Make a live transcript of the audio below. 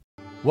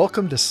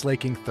Welcome to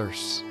Slaking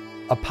Thirsts,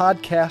 a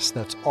podcast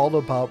that's all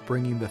about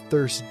bringing the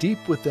thirst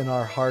deep within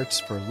our hearts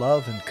for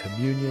love and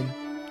communion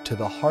to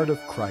the heart of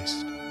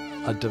Christ,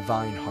 a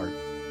divine heart,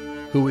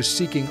 who is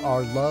seeking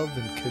our love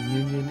and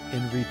communion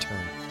in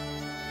return.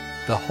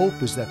 The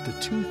hope is that the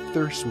two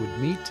thirsts would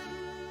meet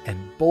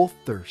and both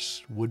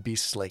thirsts would be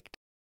slaked.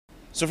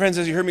 So friends,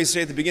 as you heard me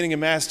say at the beginning of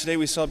Mass, today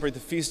we celebrate the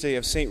feast day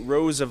of St.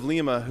 Rose of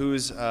Lima,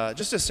 who's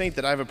just a saint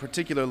that I have a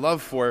particular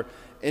love for,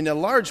 in a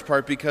large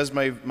part because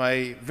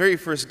my very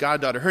first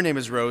goddaughter, her name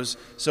is Rose,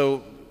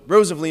 so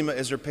Rose of Lima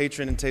is her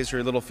patron and today's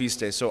her little feast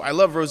day. So I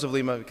love Rose of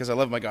Lima because I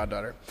love my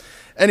goddaughter.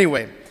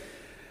 Anyway,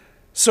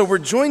 so we're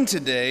joined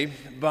today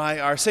by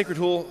our Sacred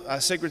Heart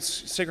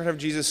of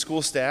Jesus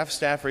school staff.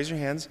 Staff, raise your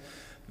hands.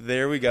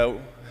 There we go.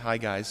 Hi,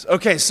 guys.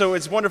 Okay, so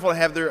it's wonderful to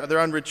have they're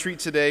on retreat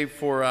today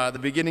for the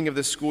beginning of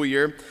the school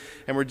year,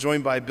 and we're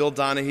joined by Bill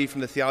Donahue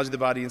from the Theology of the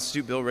Body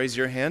Institute. Bill, raise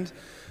your hand.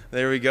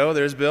 There we go.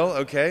 There's Bill.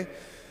 Okay.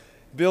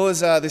 Bill is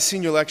the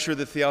senior lecturer at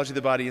the Theology of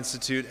the Body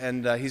Institute,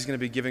 and he's going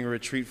to be giving a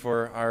retreat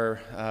for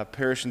our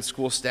parish and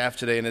school staff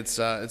today, and it's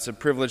a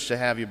privilege to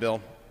have you,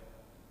 Bill.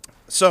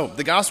 So,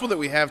 the gospel that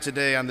we have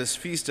today on this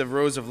Feast of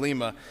Rose of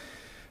Lima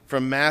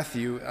from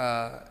Matthew,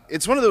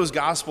 it's one of those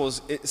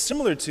gospels,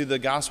 similar to the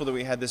gospel that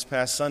we had this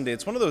past Sunday.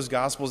 It's one of those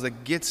gospels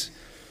that gets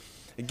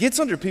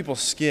under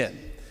people's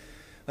skin.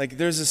 Like,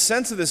 there's a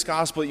sense of this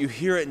gospel, you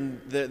hear it,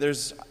 and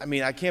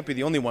I can't be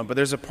the only one, but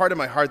there's a part of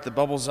my heart that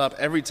bubbles up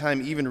every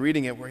time even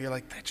reading it where you're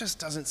like, that just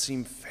doesn't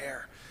seem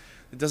fair.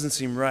 It doesn't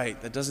seem right.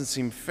 That doesn't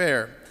seem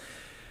fair.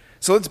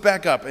 So let's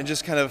back up and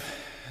just kind of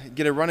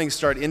get a running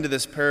start into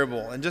this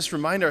parable and just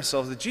remind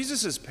ourselves that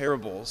Jesus'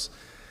 parables,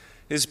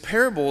 his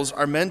parables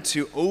are meant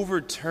to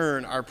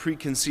overturn our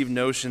preconceived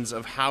notions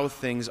of how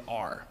things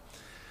are.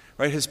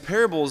 Right? His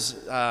parables,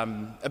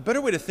 a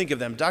better way to think of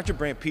them, Dr.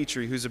 Brant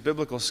Petrie, who's a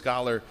biblical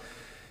scholar,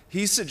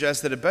 he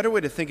suggests that a better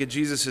way to think of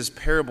Jesus'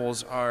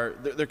 parables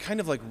they're kind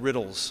of like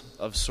riddles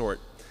of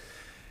sort.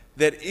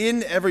 That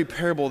in every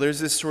parable there's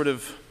this sort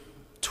of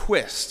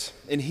twist.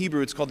 In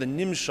Hebrew it's called the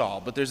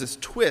nimshal, but there's this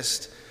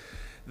twist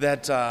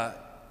that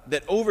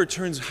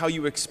overturns how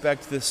you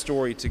expect this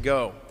story to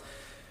go.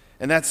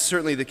 And that's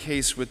certainly the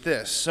case with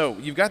this. So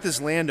you've got this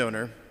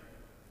landowner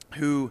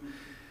who,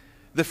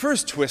 the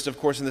first twist, of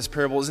course, in this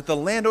parable is that the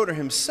landowner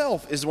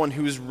himself is the one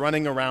who's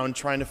running around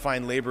trying to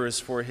find laborers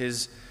for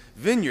his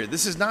vineyard.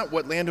 This is not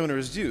what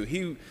landowners do.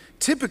 He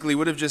typically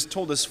would have just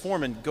told his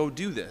foreman, go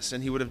do this,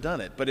 and he would have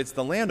done it. But it's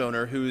the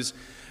landowner who's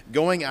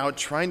going out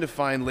trying to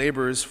find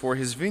laborers for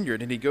his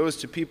vineyard. And he goes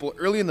to people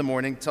early in the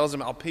morning, tells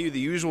them, I'll pay you the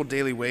usual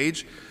daily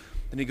wage.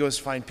 Then he goes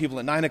to find people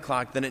at 9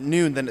 o'clock, then at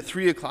noon, then at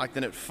 3 o'clock,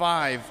 then at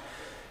 5.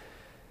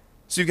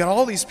 So you've got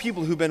all these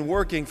people who've been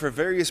working for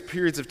various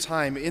periods of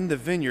time in the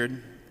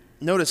vineyard.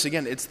 Notice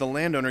again, it's the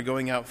landowner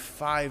going out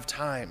 5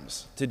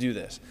 times to do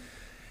this.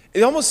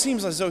 It almost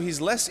seems as though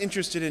he's less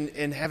interested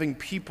in having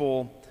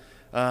people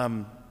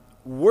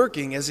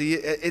working as he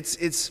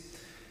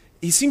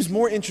seems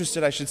more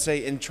interested, I should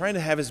say, in trying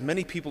to have as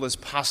many people as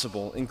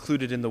possible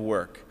included in the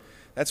work.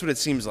 That's what it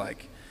seems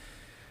like.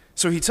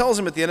 So he tells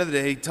him at the end of the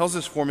day, he tells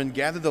his foreman,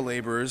 gather the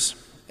laborers,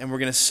 and we're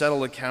going to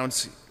settle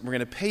accounts, we're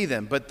going to pay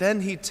them. But then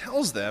he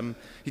tells the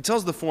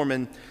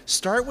foreman,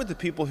 start with the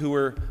people who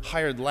were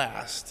hired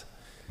last,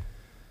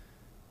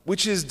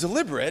 which is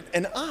deliberate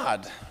and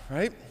odd,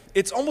 right?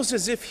 It's almost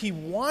as if he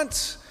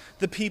wants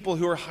the people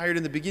who are hired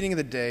in the beginning of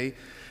the day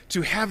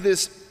to have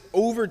this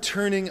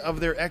overturning of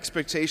their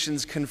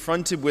expectations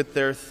confronted with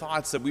their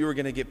thoughts that we were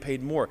going to get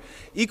paid more.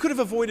 He could have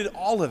avoided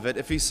all of it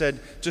if he said,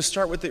 just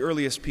start with the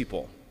earliest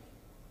people.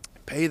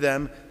 Pay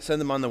them, send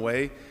them on the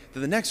way.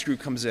 Then the next group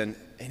comes in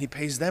and he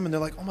pays them and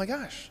they're like, oh my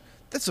gosh,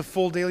 that's a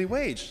full daily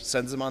wage.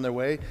 Sends them on their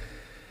way.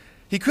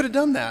 He could have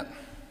done that.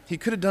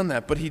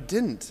 But he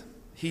didn't.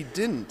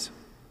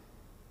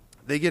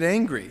 They get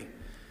angry.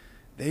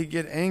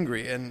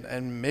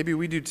 And maybe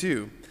we do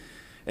too.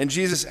 And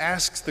Jesus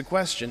asks the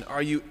question,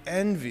 are you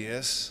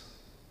envious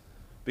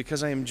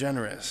because I am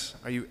generous?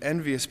 Are you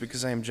envious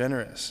because I am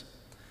generous?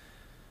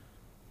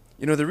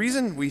 You know, the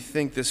reason we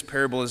think this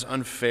parable is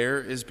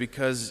unfair is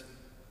because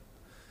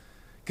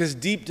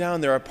deep down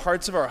there are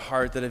parts of our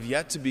heart that have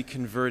yet to be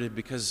converted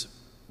because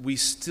we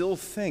still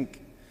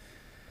think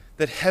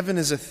that heaven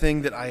is a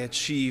thing that I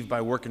achieve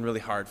by working really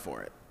hard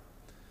for it.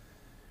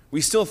 We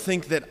still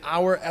think that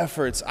our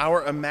efforts,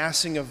 our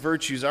amassing of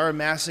virtues, our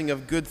amassing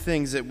of good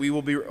things, that we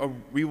will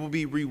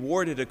be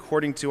rewarded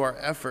according to our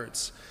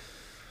efforts.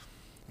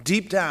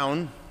 Deep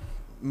down,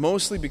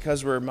 mostly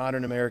because we're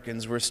modern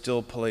Americans, we're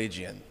still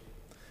Pelagian.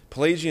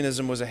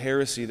 Pelagianism was a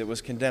heresy that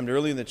was condemned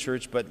early in the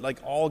church, but like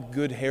all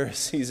good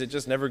heresies, it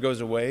just never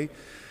goes away.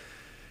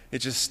 It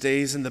just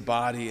stays in the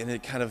body, and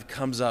it kind of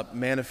comes up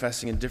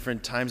manifesting in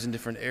different times and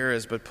different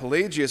eras. But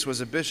Pelagius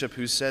was a bishop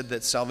who said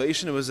that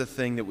salvation was a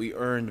thing that we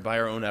earned by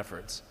our own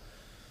efforts.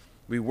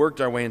 We worked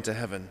our way into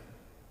heaven.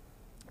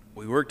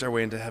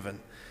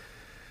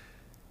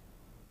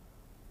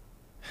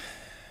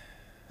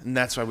 And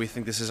that's why we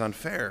think this is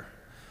unfair.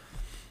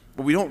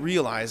 What we don't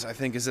realize, I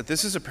think, is that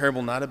this is a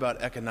parable not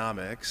about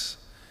economics.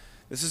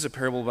 This is a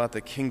parable about the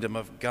kingdom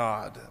of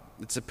God.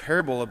 It's a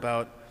parable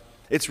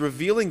it's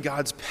revealing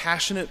God's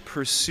passionate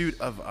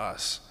pursuit of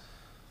us.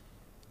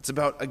 It's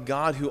about a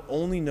God who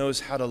only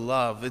knows how to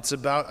love. It's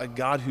about a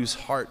God whose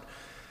heart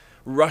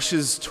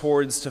rushes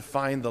towards to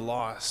find the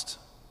lost.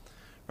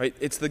 Right?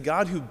 It's the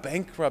God who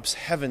bankrupts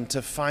heaven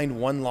to find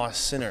one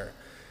lost sinner.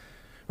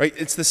 Right?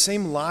 It's the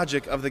same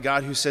logic of the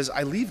God who says,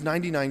 I leave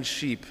 99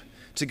 sheep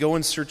to go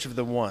in search of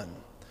the one.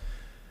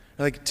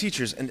 Like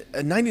teachers, and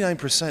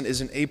 99%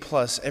 is an A+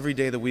 every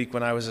day of the week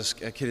when I was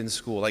a kid in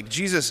school. Like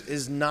Jesus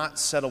is not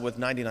settled with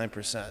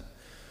 99%.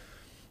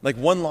 Like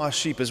one lost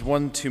sheep is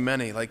one too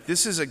many. Like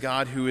this is a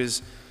God who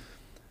is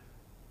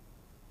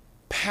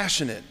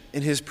passionate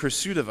in his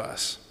pursuit of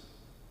us.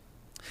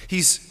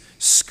 He's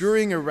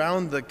scurrying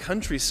around the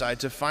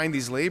countryside to find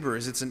these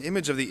laborers. It's an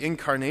image of the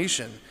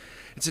incarnation.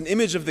 It's an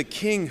image of the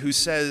king who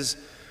says,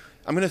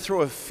 I'm going to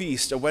throw a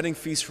feast, a wedding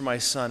feast for my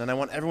son, and I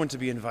want everyone to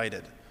be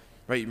invited.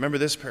 Right? Remember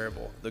this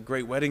parable, the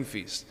great wedding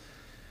feast.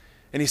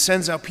 And he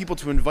sends out people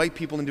to invite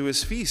people into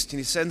his feast, and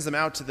he sends them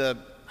out to the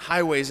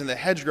highways and the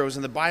hedgerows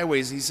and the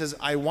byways. He says,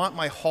 I want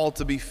my hall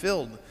to be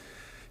filled.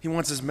 He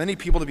wants as many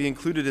people to be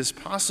included as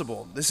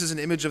possible. This is an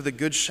image of the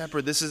good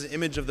shepherd. This is an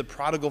image of the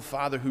prodigal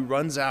father who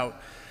runs out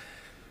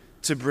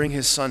to bring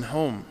his son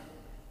home.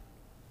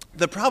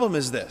 The problem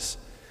is this,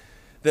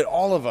 that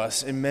all of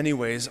us, in many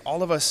ways,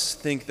 all of us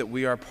think that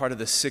we are part of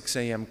the 6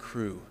 a.m.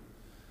 crew.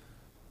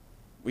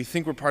 We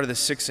think we're part of the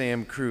 6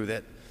 a.m. crew,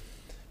 that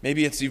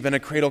maybe you've been a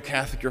cradle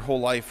Catholic your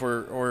whole life,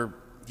 or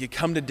you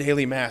come to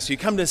daily Mass, you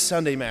come to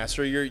Sunday Mass,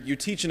 or you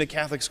teach in a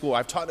Catholic school.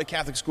 I've taught in a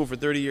Catholic school for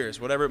 30 years,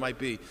 whatever it might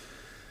be.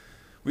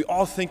 We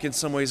all think in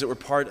some ways that we're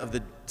part of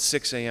the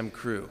 6 a.m.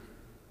 crew.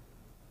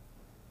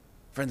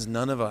 Friends,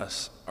 none of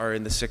us are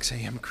in the 6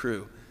 a.m.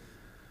 crew.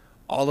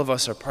 All of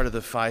us are part of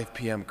the 5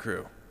 p.m.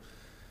 crew.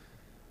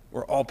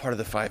 We're all part of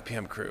the 5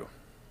 p.m. crew.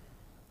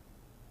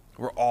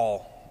 We're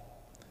all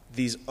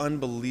these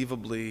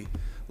unbelievably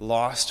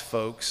lost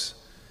folks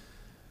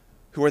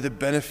who are the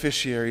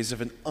beneficiaries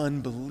of an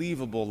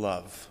unbelievable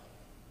love.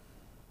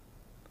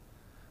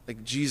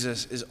 Like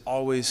Jesus is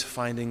always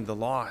finding the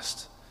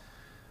lost.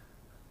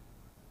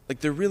 Like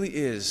there really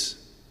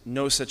is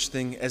no such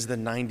thing as the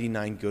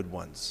 99 good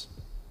ones.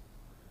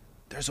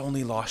 There's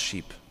only lost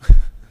sheep.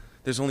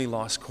 There's only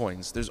lost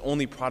coins. There's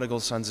only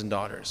prodigal sons and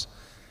daughters.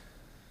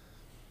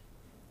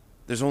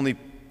 There's only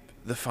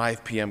the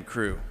 5 p.m.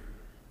 crew.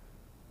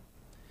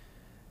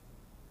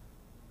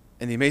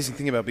 And the amazing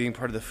thing about being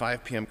part of the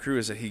 5 p.m. crew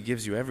is that he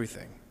gives you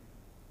everything.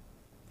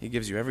 He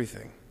gives you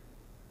everything.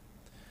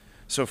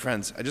 So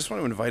friends, I just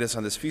want to invite us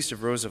on this Feast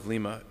of Rose of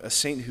Lima, a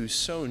saint who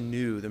so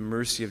knew the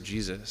mercy of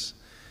Jesus.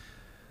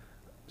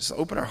 Just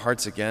open our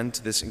hearts again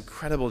to this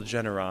incredible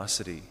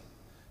generosity,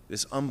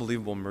 this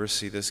unbelievable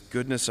mercy, this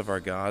goodness of our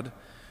God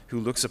who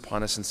looks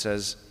upon us and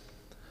says,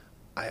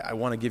 I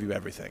want to give you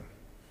everything.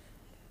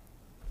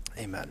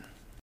 Amen.